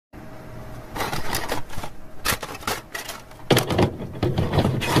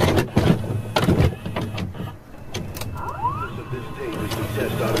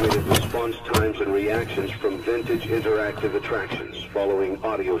high-percentage interactive attractions following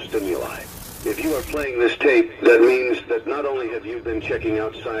audio stimuli. If you are playing this tape, that means that not only have you been checking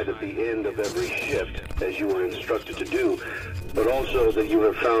outside at the end of every shift, as you were instructed to do, but also that you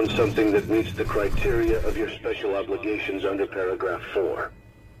have found something that meets the criteria of your special obligations under paragraph 4.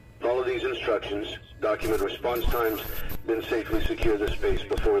 Follow these instructions, document response times, then safely secure the space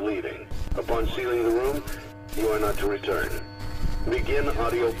before leaving. Upon sealing the room, you are not to return. Begin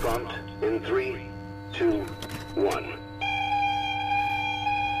audio prompt in 3, 2, 1.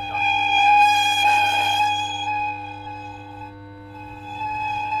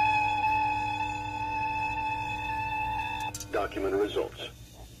 Document results.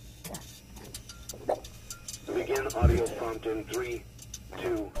 Begin audio prompt in 3,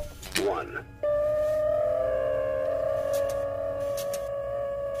 2, 1.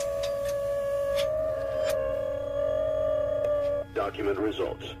 Document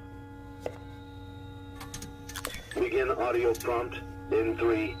results. Begin audio prompt in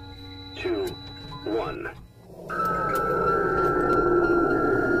 3, 2, 1.